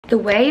The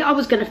way I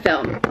was gonna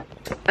film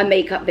a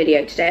makeup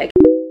video today,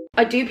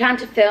 I do plan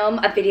to film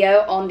a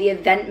video on the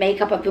event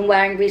makeup I've been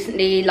wearing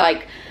recently.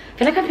 Like, I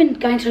feel like I've been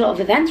going to a lot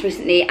of events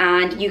recently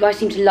and you guys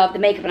seem to love the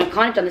makeup, and I've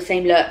kind of done the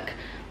same look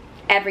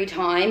every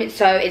time.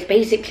 So it's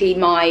basically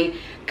my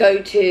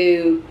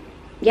go-to,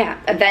 yeah,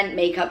 event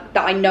makeup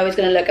that I know is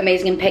gonna look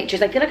amazing in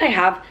pictures. I feel like I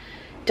have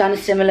done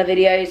similar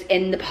videos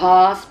in the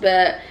past,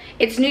 but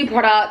it's new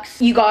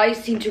products. You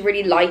guys seem to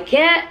really like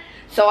it,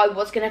 so I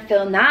was gonna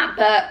film that,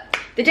 but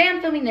the day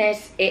I'm filming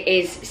this, it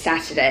is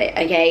Saturday,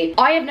 okay?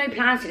 I have no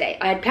plans today.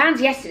 I had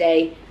plans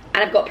yesterday,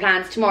 and I've got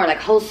plans tomorrow, like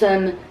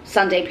wholesome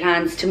Sunday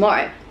plans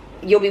tomorrow.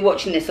 You'll be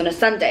watching this on a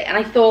Sunday, and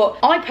I thought,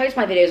 I post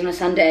my videos on a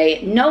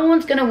Sunday, no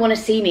one's gonna wanna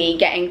see me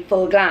getting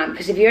full glam,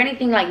 because if you're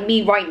anything like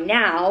me right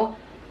now,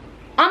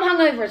 I'm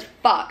hungover as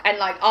fuck, and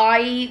like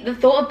the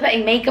thought of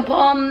putting makeup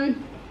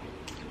on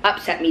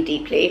upset me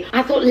deeply.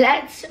 I thought,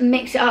 let's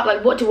mix it up.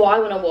 Like, what do I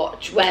wanna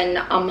watch when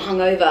I'm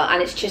hungover?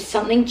 And it's just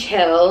something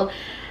chill.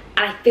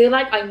 And I feel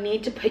like I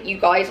need to put you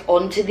guys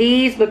onto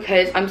these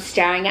because I'm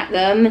staring at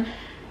them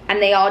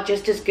and they are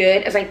just as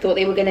good as I thought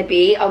they were gonna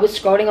be. I was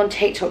scrolling on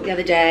TikTok the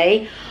other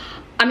day.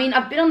 I mean,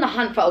 I've been on the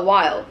hunt for a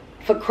while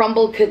for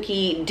crumbl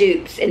cookie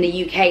dupes in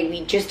the UK.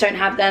 We just don't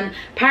have them.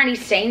 Apparently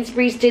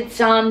Sainsbury's did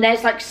some.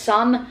 There's like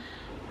some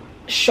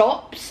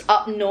shops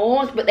up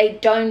north, but they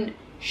don't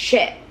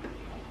ship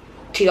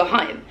to your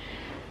home.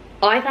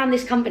 I found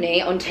this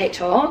company on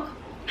TikTok.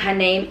 Her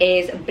name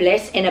is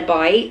Bliss in a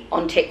Bite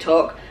on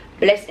TikTok.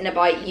 Bliss in a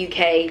Bite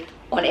UK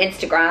on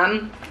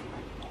Instagram.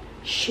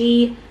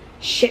 She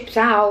ships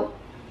out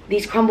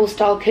these crumbl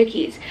style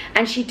cookies,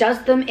 and she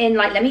does them in,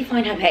 like, let me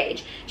find her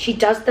page. She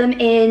does them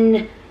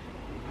in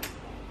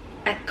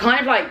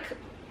kind of like,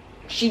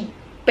 she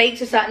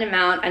bakes a certain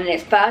amount and then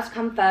it's first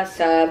come first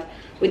serve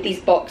with these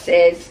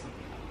boxes.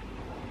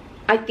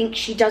 I think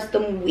she does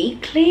them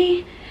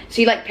weekly,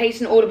 so you like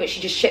place an order but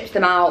she just ships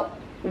them out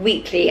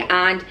weekly.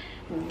 And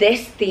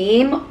this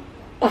theme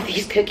of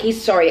these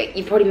cookies, sorry,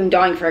 you've probably been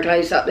dying for a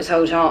close-up this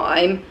whole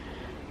time.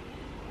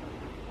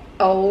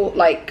 Oh,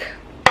 like,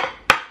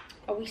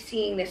 are we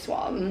seeing this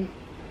one?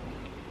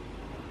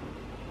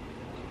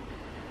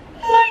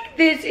 Like,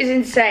 this is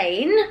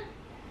insane.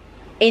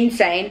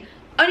 Insane.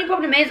 Only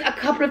problem is a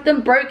couple of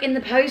them broke in the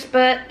post,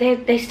 but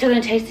they're still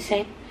gonna taste the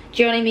same.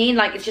 Do you know what I mean?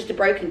 Like, it's just a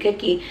broken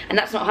cookie, and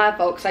that's not her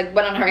fault, because I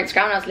went on her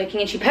Instagram and I was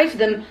looking and she posted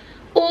them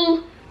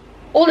all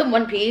in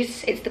one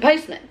piece. It's the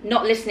postman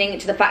not listening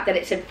to the fact that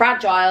it said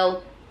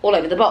fragile all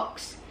over the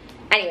box.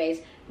 Anyways,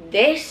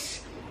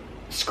 this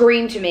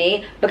screamed to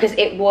me because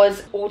it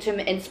was autumn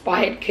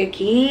inspired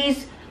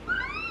cookies,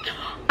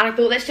 and I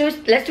thought, let's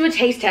do a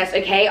taste test,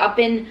 okay? I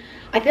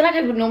feel like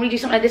I would normally do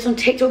something like this on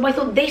TikTok, but I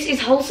thought this is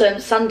wholesome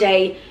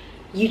Sunday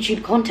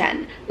YouTube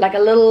content, like a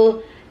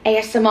little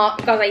ASMR.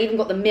 Guys, I even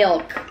got the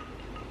milk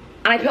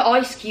and I put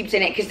ice cubes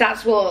in it because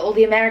that's what all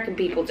the American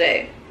people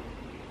do.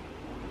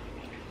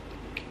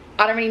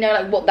 I don't really know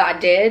like what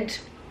that did,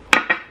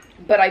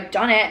 but I've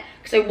done it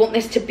because I want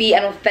this to be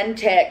an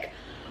authentic,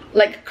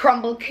 like,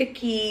 crumbl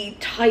cookie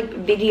type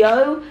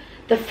video.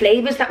 The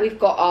flavors that we've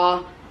got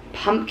are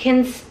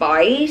pumpkin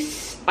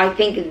spice. I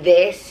think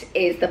this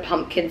is the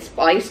pumpkin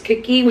spice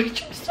cookie,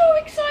 which I'm so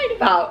excited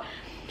about,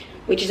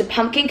 which is a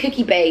pumpkin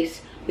cookie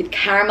base with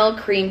caramel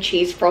cream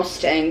cheese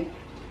frosting.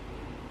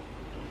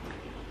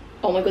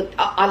 Oh my god,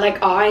 I'm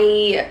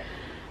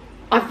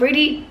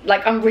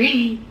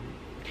really,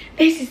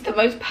 this is the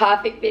most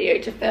perfect video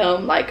to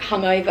film, like,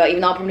 hungover,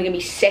 even though I'm probably gonna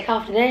be sick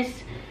after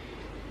this.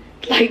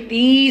 Like,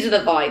 these are the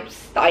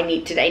vibes that I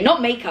need today.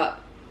 Not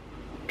makeup,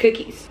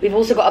 cookies. We've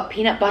also got a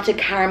peanut butter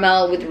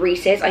caramel with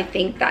Reese's. I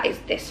think that is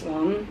this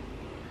one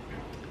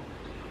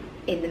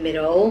in the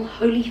middle.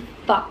 Holy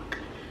fuck.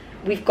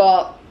 We've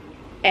got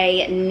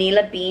a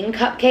Nila bean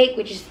cupcake,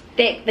 which is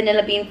thick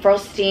vanilla bean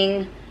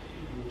frosting,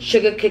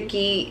 sugar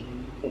cookie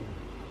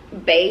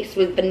base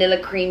with vanilla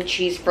cream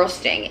cheese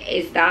frosting.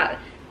 Is that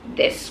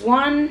this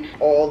one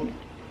or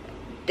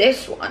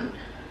this one?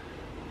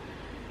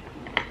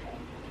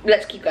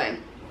 Let's keep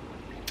going.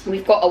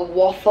 We've got a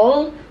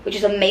waffle, which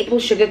is a maple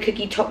sugar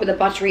cookie topped with a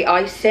buttery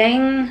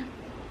icing.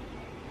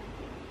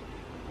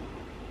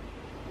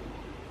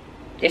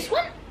 This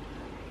one?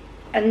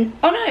 And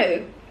oh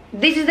no,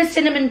 this is the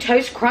cinnamon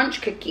toast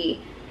crunch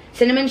cookie.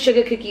 Cinnamon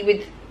sugar cookie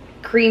with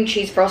cream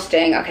cheese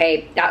frosting.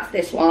 Okay, that's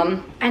this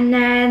one. And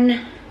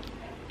then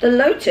the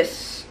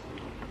lotus.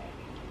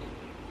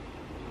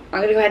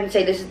 I'm gonna go ahead and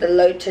say this is the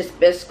Lotus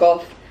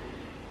Biscoff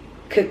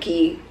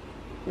cookie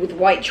with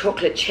white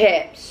chocolate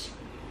chips.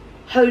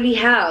 Holy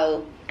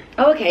hell.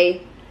 Oh,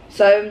 okay,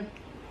 so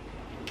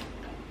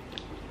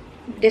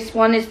this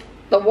one is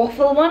the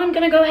waffle one, I'm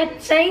gonna go ahead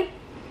and say.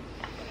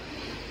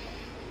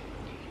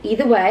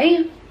 Either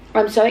way,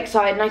 I'm so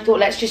excited, and I thought,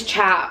 let's just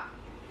chat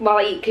while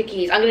I eat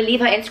cookies. I'm gonna leave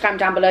her Instagram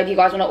down below if you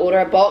guys want to order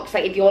a box.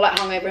 Like, if you're like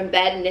hungover in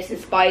bed and this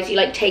inspires you,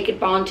 like, take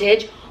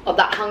advantage of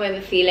that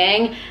hungover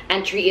feeling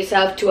and treat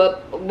yourself to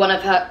one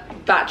of her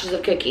batches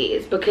of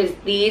cookies, because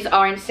these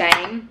are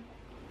insane.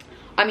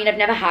 I mean, I've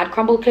never had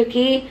crumbl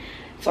cookie,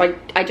 so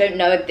I don't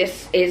know if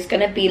this is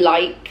gonna be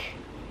like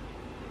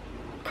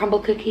crumble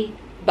cookie,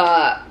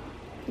 but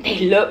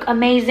they look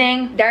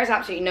amazing. There's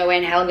absolutely no way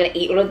in hell I'm gonna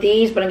eat all of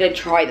these, but I'm gonna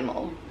try them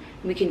all.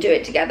 We can do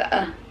it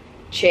together.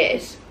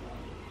 Cheers.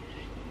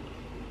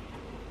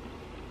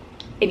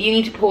 If you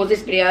need to pause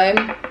this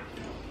video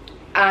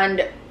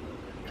and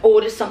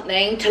order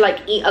something to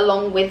like eat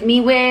along with me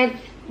with,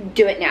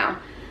 do it now.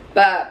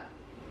 But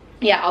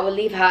yeah, I will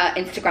leave her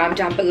Instagram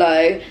down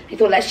below. I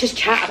thought let's just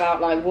chat about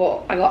like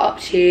what I got up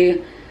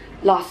to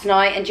last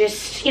night and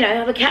just, you know,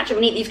 have a catch up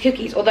and eat these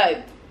cookies.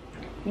 Although,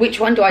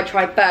 which one do I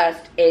try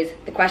first is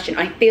the question.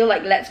 I feel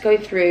like let's go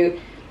through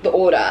the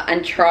order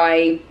and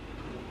try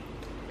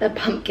the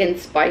pumpkin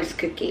spice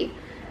cookie.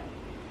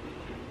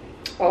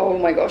 Oh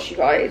my gosh, you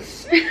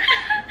guys.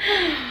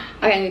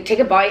 I'm gonna take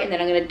a bite and then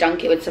I'm gonna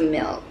dunk it with some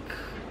milk.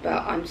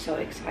 But I'm so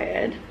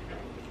excited.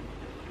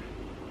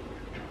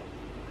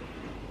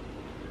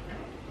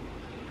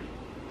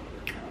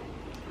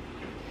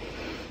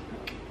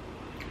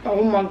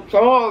 Oh my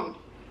god.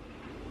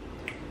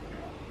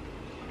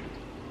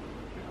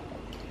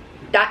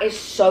 That is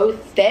so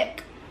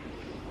thick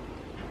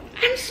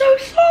and so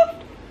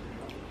soft.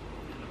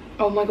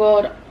 Oh my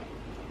god.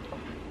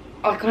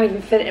 I can't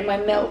even fit it in my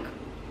milk.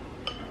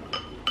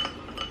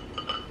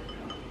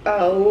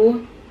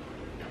 Oh.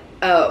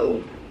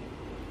 Oh.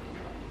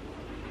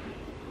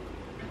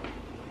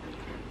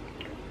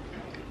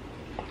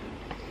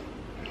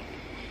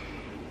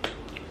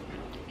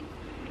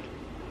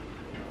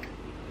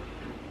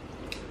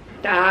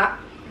 That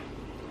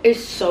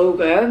is so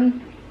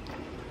good.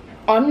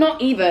 I'm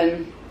not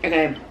even,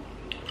 okay,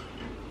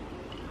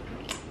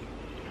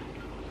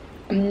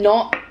 I'm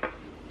not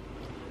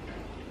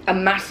a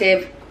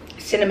massive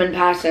cinnamon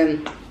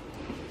person.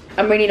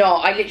 I'm really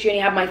not. I literally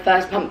only had my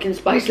first pumpkin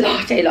spice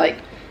latte like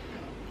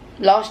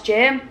last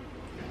year.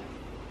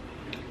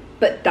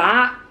 But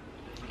that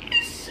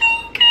is so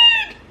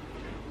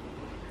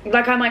good.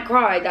 Like I might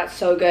cry, that's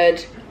so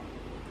good.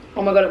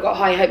 Oh my god, I've got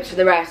high hopes for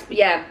the rest. But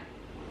yeah,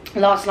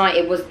 last night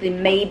it was the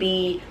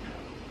Maybe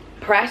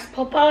Press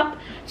pop-up.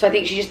 So I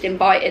think she just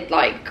invited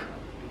like,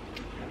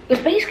 it was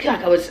basically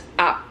like I was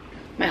at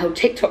my whole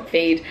TikTok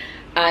feed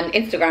and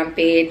Instagram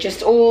feed,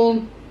 just all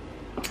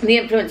the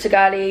influencer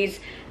girlies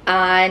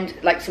and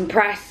like some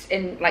press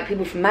and like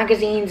people from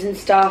magazines and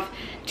stuff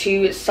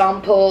to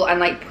sample and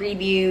like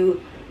preview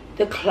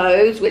the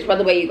clothes, which by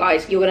the way you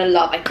guys, you're gonna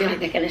love. I feel like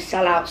they're gonna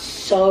sell out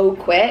so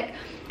quick.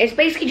 It's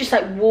basically just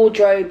like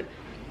wardrobe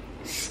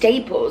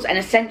staples and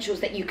essentials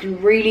that you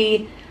can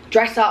really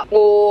dress up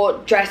or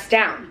dress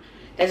down.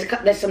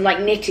 There's some like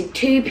knitted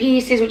two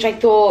pieces which I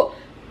thought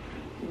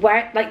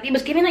like it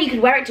was giving that you could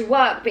wear it to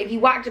work, but if you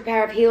whacked a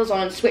pair of heels on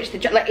and switched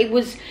the like, it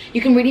was,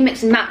 you can really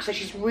mix and match. So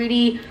she's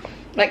really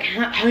like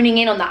honing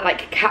in on that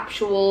like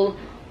capsule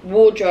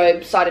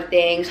wardrobe side of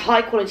things,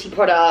 high quality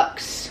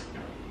products,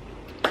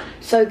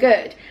 so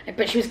good.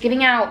 But she was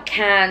giving out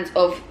cans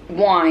of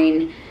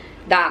wine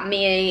that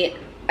me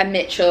and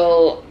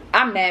Mitchell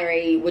and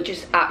Mary were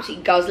just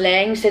absolutely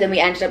guzzling. So then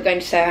we ended up going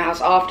to Soho House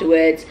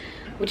afterwards,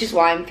 which is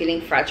why I'm feeling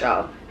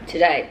fragile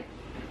today.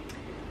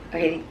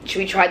 Okay, should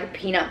we try the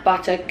peanut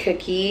butter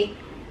cookie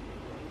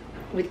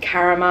with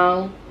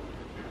caramel?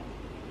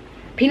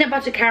 Peanut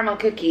butter caramel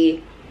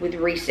cookie with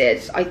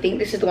Reese's. I think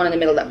this is the one in the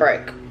middle that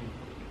broke.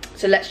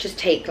 So let's just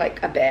take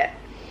like a bit.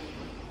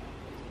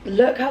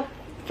 Look how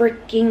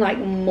freaking like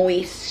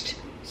moist.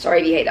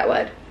 Sorry if you hate that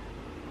word.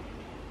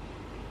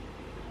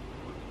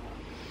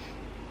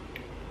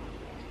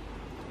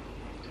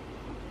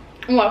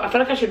 Oh, I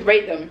feel like I should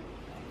rate them.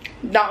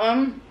 That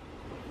one,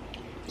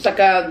 it's like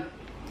a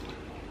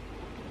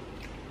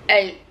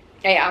 8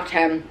 out of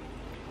 10.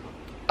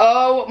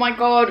 Oh my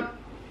god.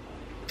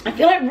 I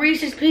feel like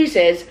Reese's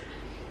Pieces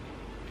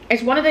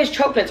is one of those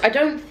chocolates I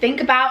don't think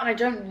about and I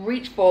don't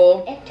reach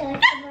for. It's a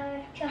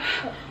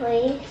chocolate,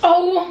 please.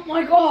 Oh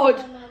my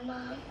god.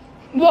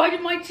 Why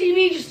did my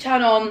TV just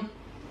turn on?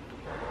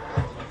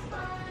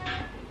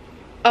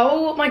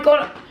 Oh my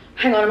god.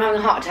 Hang on, I'm having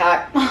a heart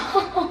attack.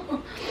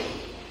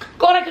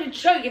 God, I could have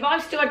choked. If I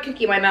still had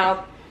cookie in my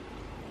mouth,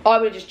 I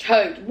would have just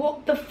choked.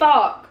 What the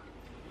fuck?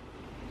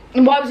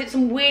 And why was it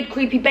some weird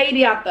creepy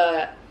baby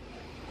advert?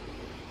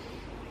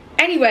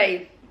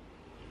 Anyway,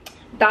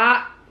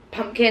 that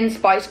pumpkin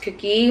spice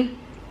cookie,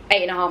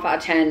 8.5 out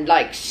of 10.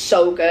 Like,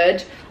 so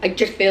good. I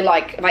just feel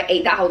like if I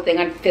ate that whole thing,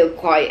 I'd feel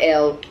quite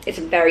ill. It's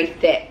a very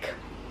thick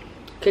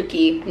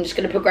cookie. I'm just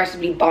going to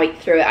progressively bite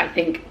through it, I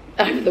think,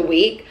 over the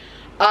week.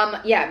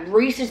 Yeah,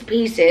 Reese's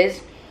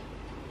Pieces.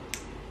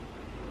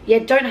 Yeah,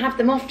 don't have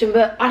them often,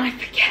 but I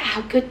forget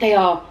how good they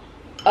are.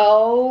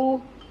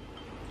 Oh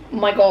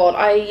my god,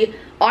 I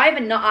have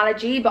a nut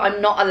allergy, but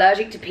I'm not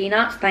allergic to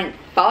peanuts, thank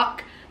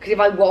fuck. Because if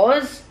I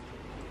was,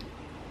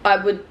 I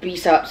would be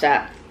so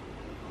upset.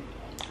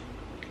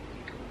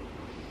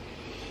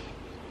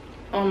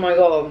 Oh my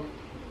god.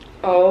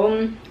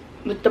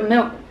 With the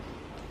milk.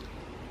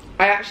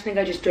 I actually think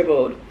I just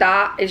dribbled.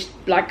 That is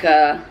like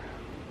a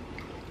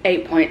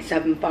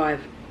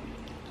 8.75.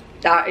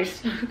 That is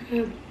so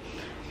good.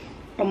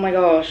 Oh my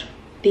gosh.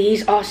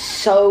 These are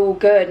so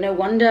good. No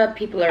wonder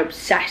people are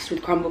obsessed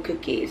with crumble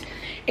cookies.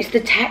 It's the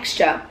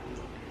texture.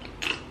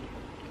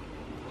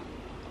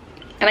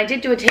 And I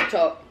did do a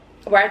TikTok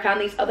where I found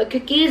these other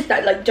cookies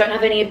that like don't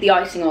have any of the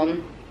icing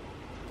on.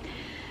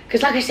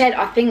 Because like I said,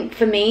 I think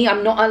for me,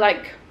 I'm not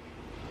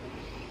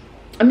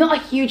a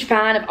huge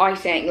fan of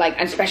icing, like,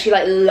 and especially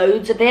like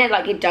loads of it.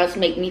 Like, it does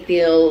make me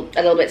feel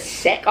a little bit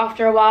sick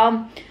after a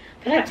while.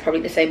 I feel like that's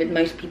probably the same with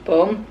most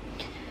people.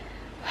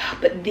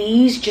 But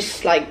these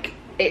just like,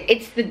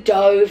 it's the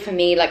dough for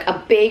me, like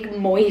a big,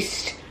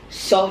 moist,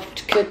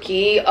 soft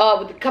cookie.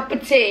 Oh, with a cup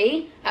of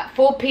tea at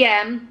 4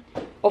 p.m.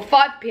 or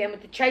 5 p.m.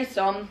 with the chase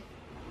on.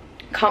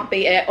 Can't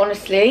beat it,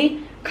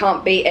 honestly.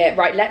 Can't beat it.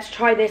 Right, let's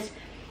try this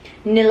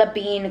vanilla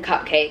bean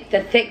cupcake.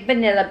 The thick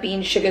vanilla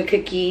bean sugar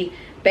cookie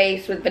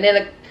base with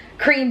vanilla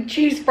cream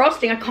cheese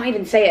frosting. I can't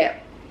even say it.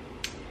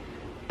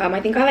 I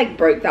think I like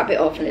broke that bit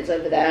off and it's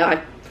over there.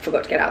 I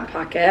forgot to get it out of the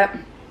packet.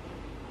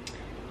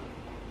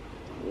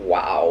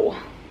 Wow.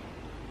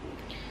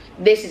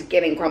 This is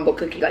giving crumble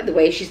cookie, like the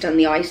way she's done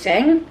the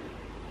icing.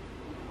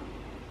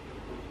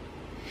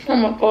 Oh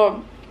my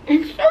god,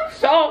 it's so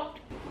soft.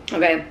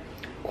 Okay,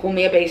 call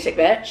me a basic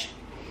bitch.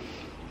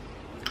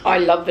 I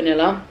love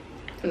vanilla,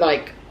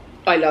 like,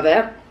 I love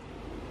it.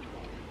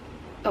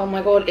 Oh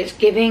my god, it's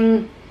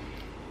giving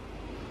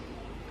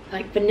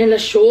like vanilla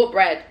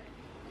shortbread.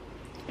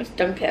 Let's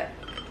dunk it.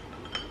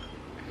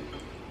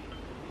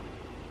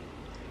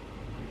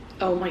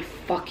 Oh my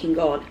fucking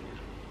god.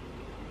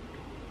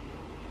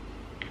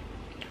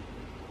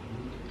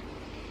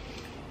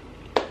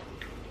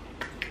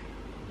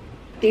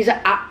 These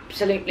are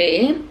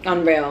absolutely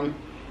unreal.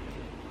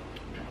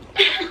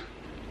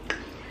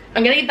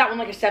 I'm gonna give that one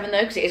like a 7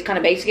 though, because it is kind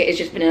of basic. It is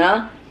just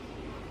vanilla.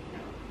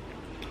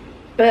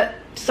 But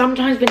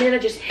sometimes vanilla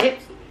just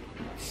hits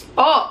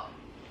spot.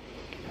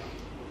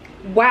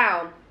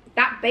 Wow,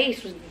 that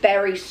base was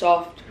very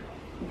soft,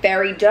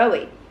 very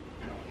doughy.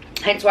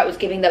 Hence why it was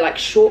giving the like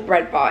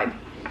shortbread vibe.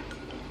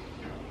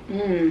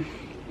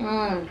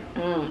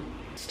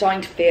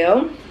 Starting to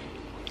feel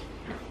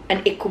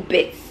an ickle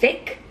bit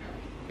sick.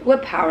 We're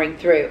powering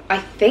through. I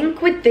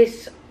think with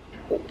this,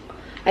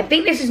 I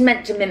think this is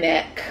meant to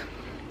mimic,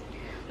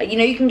 like, you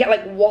know, you can get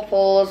like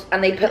waffles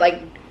and they put like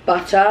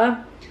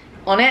butter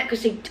on it,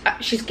 because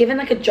she's given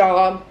like a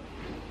jar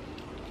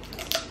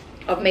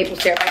of maple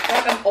syrup. I feel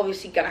like I'm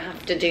obviously gonna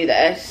have to do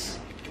this.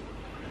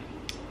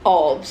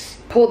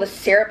 Pour the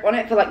syrup on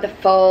it for like the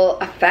full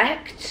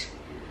effect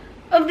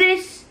of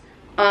this.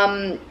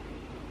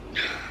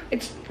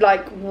 It's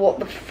like, what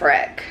the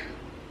frick?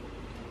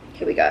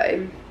 Here we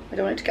go. I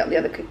don't want it to get on the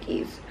other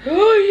cookies.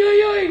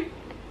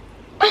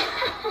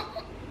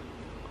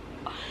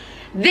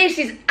 This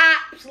is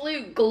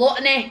absolute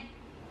gluttony.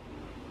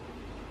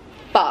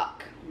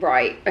 Fuck.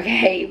 Right,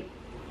 okay.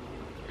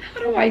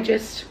 How do I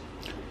just...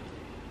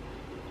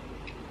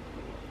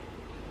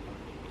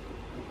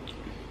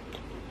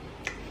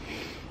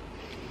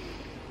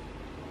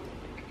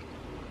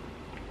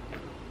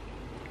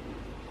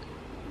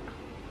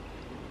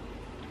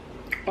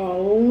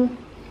 Oh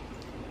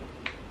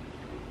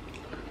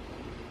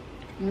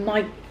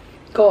my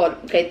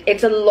god. Okay,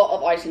 it's a lot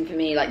of icing for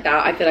me like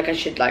that. I feel like I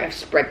should like have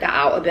spread that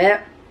out a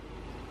bit.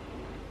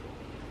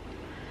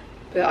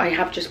 But I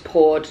have just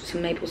poured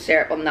some maple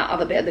syrup on that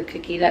other bit of the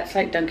cookie. Let's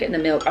like dunk it in the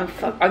milk.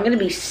 I'm gonna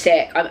be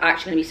sick. I'm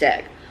actually gonna be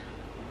sick.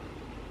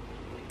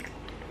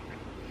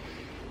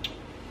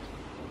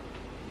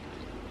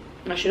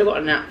 I should have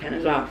got a napkin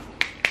as well.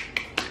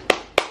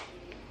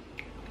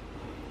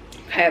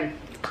 Okay.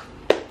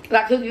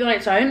 That cookie on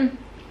its own,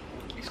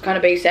 it's kind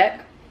of basic.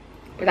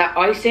 But that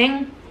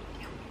icing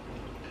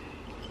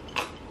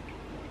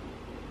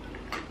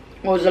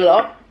was a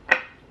lot.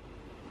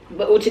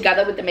 But all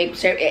together with the maple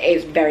syrup, it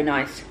is very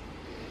nice.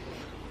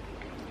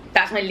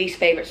 That's my least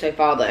favourite so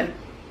far though.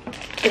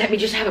 Let me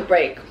just have a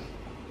break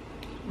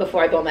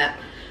before I bomb it.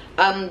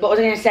 What was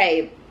I going to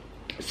say?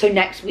 So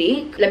next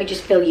week, let me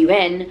just fill you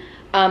in.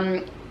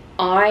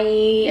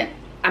 I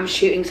am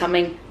shooting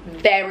something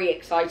very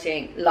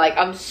exciting. Like,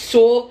 I'm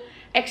so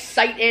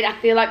excited. I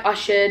feel like I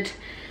should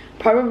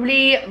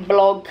probably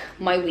vlog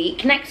my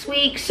week next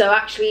week. So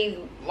actually,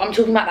 I'm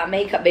talking about that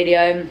makeup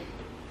video.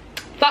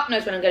 Fuck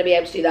knows when I'm going to be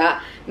able to do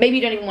that. Maybe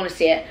you don't even want to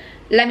see it.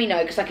 Let me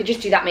know, because I could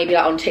just do that maybe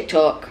like on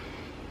TikTok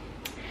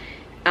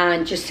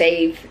and just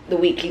save the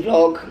weekly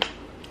vlog,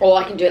 or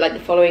I can do it like the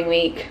following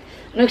week.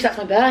 I know, because that's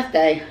my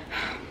birthday.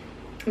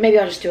 Maybe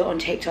I'll just do it on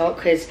TikTok,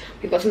 because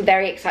we've got some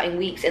very exciting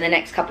weeks in the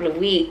next couple of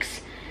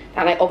weeks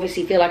that I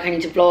obviously feel like I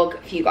need to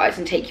vlog for you guys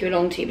and take you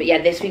along to. But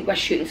yeah, this week we're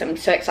shooting something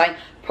so exciting.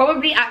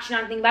 Probably, actually,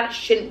 I'm thinking about it,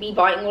 shouldn't be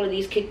biting all of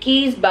these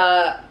cookies,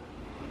 but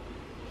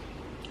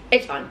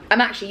it's fine.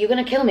 You're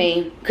gonna kill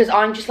me, because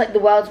I'm just like the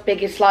world's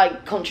biggest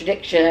like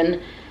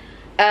contradiction.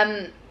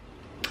 I'm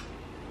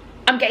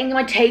getting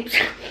my tapes.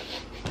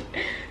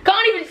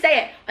 Can't even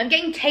say it. I'm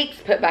getting tapes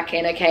put back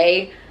in,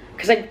 okay?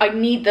 Because I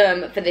need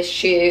them for this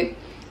shoot.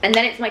 And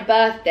then it's my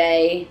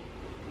birthday.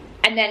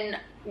 And then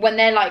when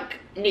they're like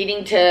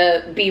needing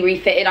to be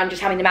refitted, I'm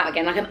just having them out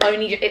again. Like, I'm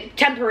only, it's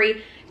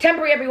temporary.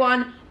 Temporary,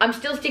 everyone. I'm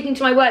still sticking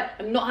to my word.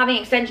 I'm not having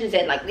extensions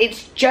in. Like,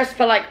 it's just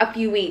for like a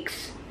few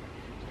weeks.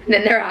 and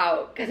then they're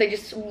out because I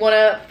just want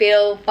to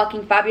feel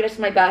fucking fabulous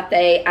for my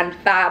birthday and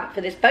fab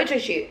for this photo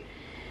shoot.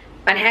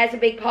 And hair's a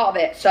big part of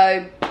it,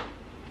 so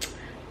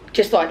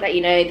just thought I'd let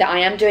you know that I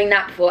am doing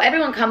that before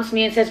everyone comes to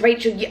me and says,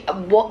 Rachel,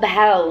 what the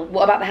hell?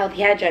 What about the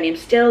healthy hair journey? I'm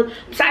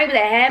sat with a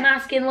hair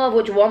mask in, love.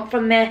 What do you want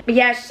from me? But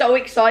yeah, so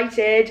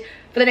excited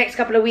for the next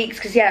couple of weeks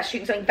because yeah,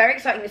 shooting something very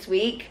exciting this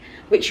week,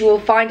 which you will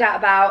find out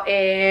about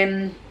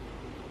in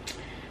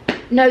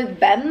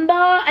November,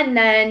 and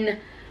then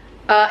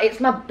it's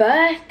my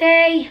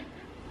birthday.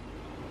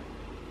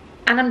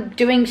 And I'm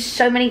doing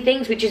so many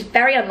things, which is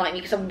very unlike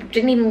me because I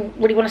didn't even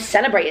really want to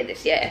celebrate it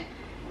this year.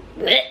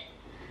 Blech.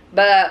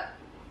 But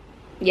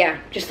yeah,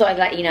 just thought I'd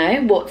let you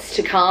know what's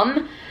to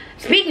come.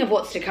 Speaking of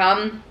what's to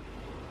come,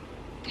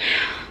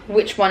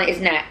 which one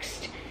is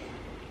next?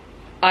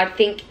 I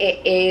think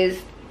it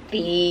is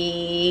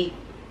the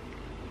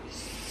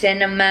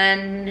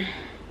cinnamon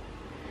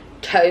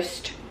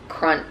toast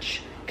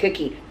crunch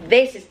cookie.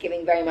 This is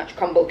giving very much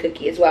crumble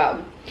cookie as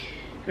well.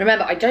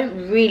 Remember, I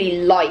don't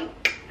really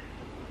like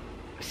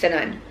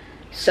cinnamon,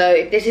 so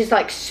if this is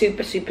like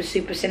super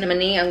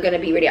cinnamony, I'm gonna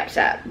be really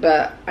upset.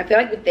 But I feel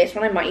like with this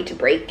one I might need to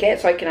break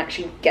it so I can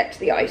actually get to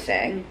the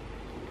icing.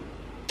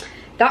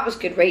 That was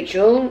good,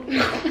 Rachel.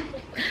 Well,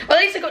 at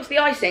least I got to the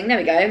icing. There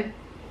we go.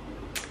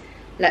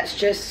 Let's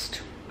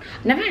just,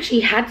 I've never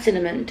actually had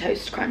cinnamon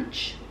toast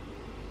crunch,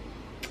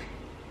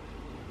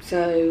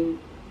 so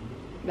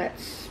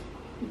let's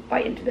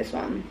bite into this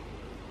one.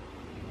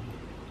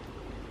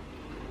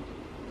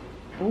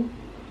 Oh.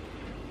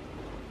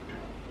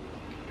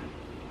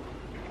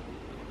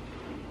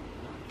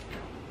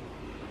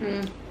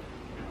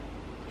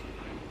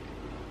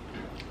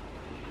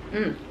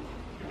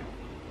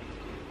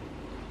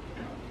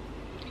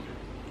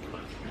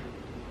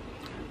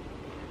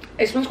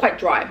 This one's quite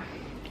dry,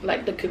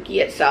 like the cookie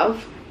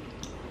itself.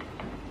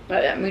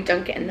 But let me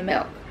dunk it in the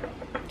milk.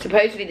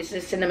 Supposedly this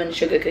is a cinnamon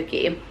sugar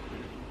cookie.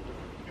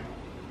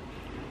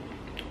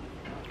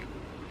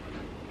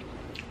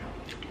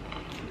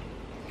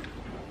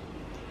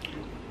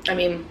 I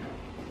mean,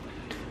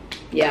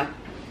 yeah,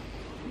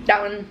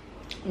 that one,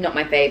 not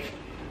my fave.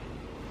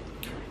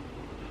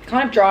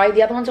 Kind of dry.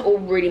 The other ones are all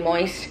really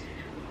moist,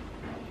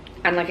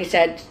 and like I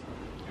said,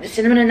 the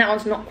cinnamon in that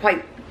one's not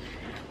quite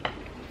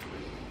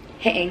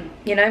hitting,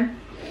 you know.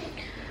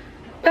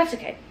 That's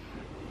okay.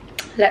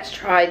 Let's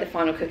try the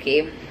final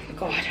cookie.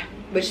 God,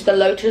 which is the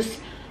Lotus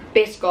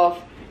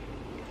Biscoff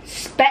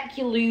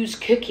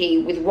Speculoos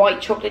cookie with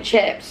white chocolate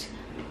chips.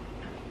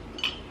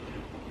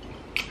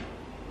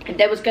 If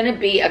there was going to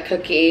be a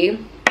cookie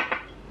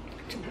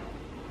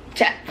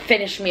to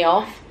finish me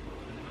off,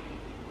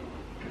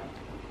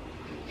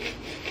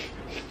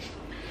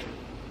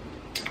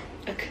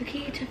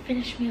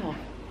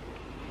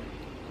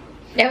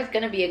 there was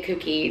going to be a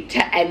cookie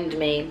to end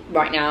me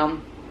right now,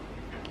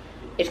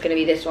 it's going to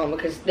be this one,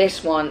 because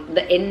this one,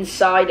 the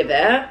inside of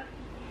it,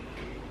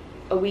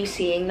 are we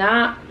seeing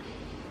that?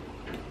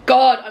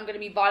 God, I'm going to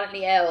be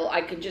violently ill.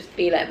 I can just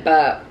feel it,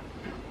 but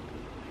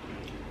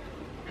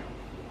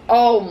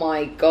oh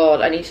my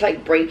God, I need to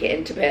like break it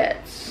into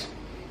bits.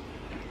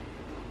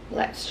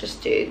 Let's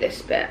just do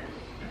this bit.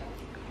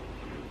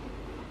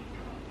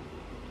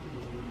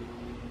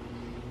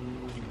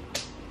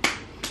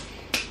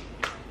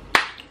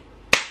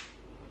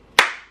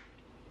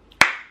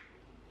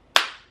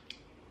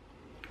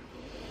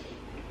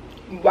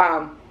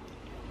 Wow.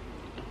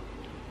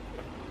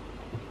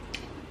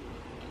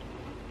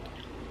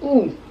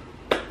 Ooh,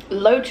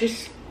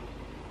 Lotus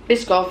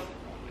Biscoff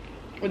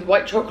with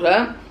white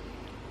chocolate.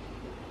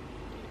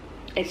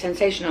 It's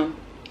sensational.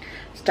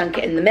 Let's dunk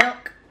it in the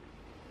milk.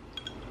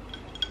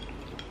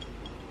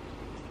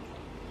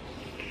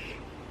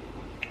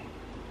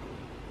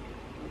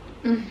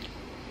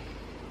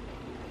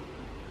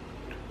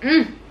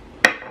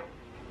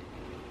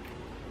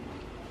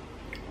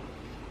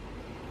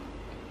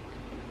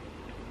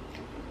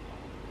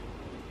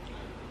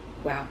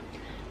 Wow,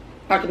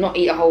 I could not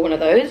eat a whole one of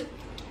those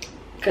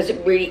because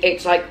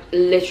it's like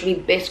literally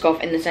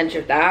Biscoff in the center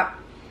of that.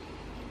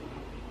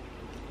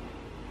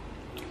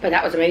 But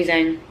that was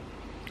amazing.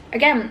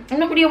 Again, I'm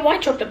not really a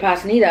white chocolate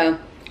person either.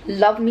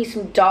 Love me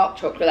some dark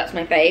chocolate, that's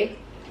my fave.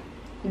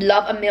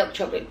 Love a milk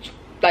chocolate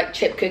like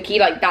chip cookie,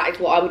 like that is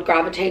what I would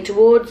gravitate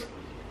towards.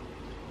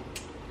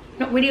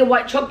 Not really a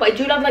white chocolate, but I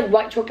do love like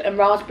white chocolate and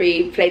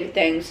raspberry flavored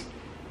things.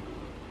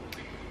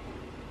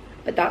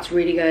 But that's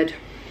really good.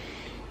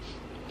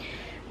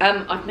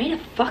 I've made a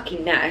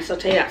fucking mess, I'll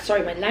tell you that.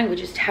 Sorry, my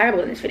language is terrible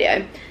in this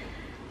video.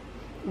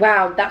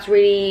 Wow, that's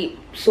really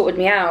sorted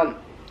me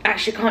out.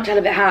 Actually, can't tell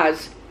if it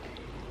has.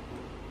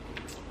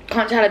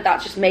 Can't tell if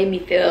that's just made me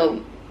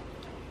feel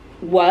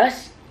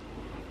worse,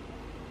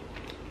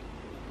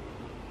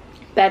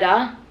 better.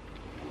 I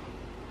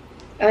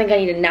think I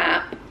need a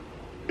nap.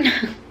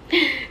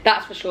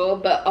 That's for sure.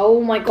 But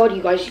oh my God,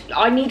 you guys,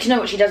 I need to know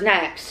what she does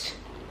next.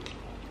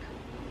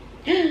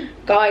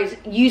 Guys,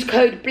 use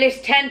code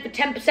BLISS10 for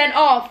 10%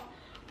 off.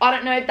 I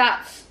don't know if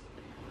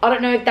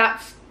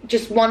that's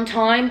just one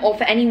time or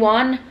for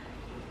anyone,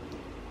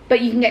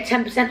 but you can get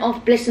 10%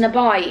 off Bliss in a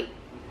Bite.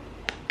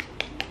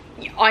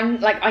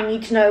 I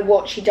need to know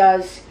what she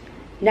does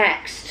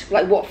next,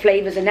 like what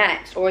flavors are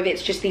next, or if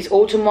it's just these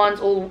autumn ones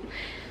all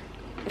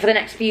for the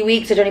next few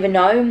weeks, I don't even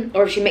know,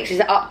 or if she mixes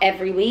it up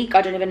every week,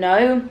 I don't even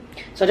know.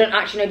 So I don't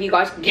actually know if you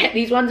guys can get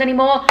these ones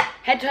anymore.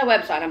 Head to her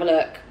website and have a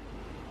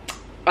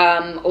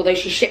look. Although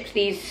she shipped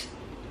these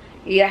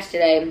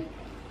yesterday,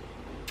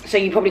 so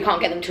you probably can't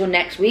get them till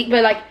next week,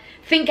 but like,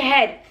 think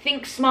ahead,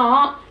 think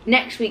smart.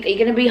 Next week, are you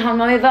gonna be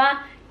hungover?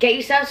 Get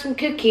yourself some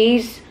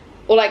cookies,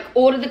 or like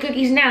order the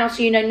cookies now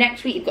so you know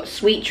next week you've got a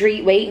sweet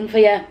treat waiting for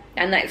you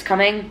and that it's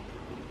coming.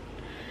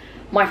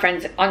 My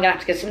friends, I'm gonna have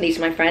to get some of these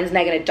to my friends and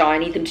they're gonna die. I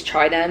need them to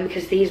try them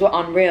because these were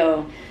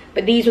unreal.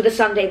 But these were the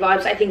Sunday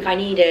vibes I think I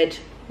needed.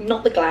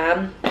 Not the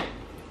glam,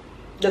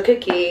 the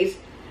cookies,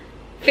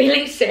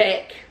 feeling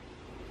sick.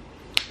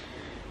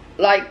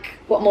 Like,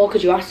 what more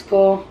could you ask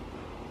for?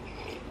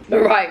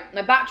 But right,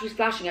 my battery's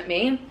flashing at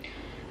me.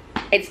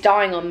 It's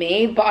dying on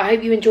me, but I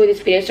hope you enjoy this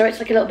video. So it's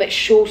like a little bit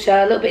shorter,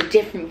 a little bit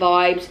different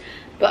vibes.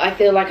 But I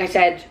feel like I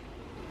said,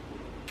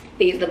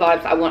 these are the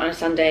vibes that I want on a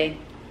Sunday.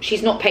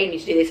 She's not paid me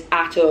to do this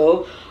at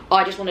all.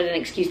 I just wanted an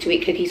excuse to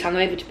eat cookies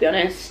hungover, to be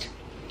honest.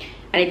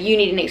 And if you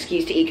need an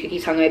excuse to eat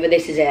cookies hungover,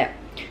 this is it.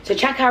 So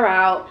check her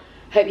out.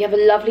 Hope you have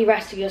a lovely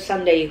rest of your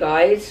Sunday, you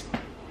guys.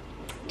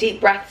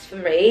 Deep breaths for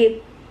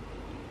me,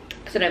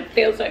 because I don't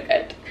feel so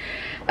good.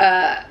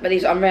 But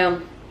these are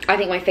unreal. I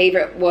think my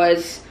favourite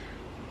was,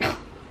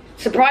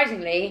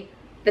 surprisingly,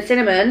 the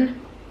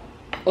cinnamon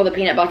or the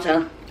peanut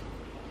butter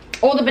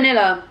or the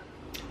vanilla.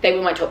 They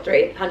were my top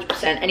 3,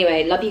 100%.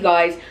 Anyway, love you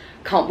guys.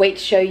 Can't wait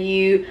to show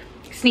you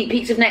sneak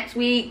peeks of next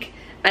week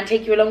and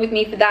take you along with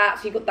me for that,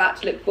 so you've got that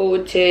to look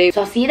forward to.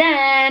 So I'll see you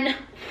then.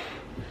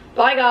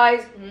 Bye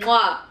guys.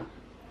 Mwah.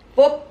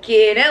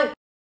 Fucking hell.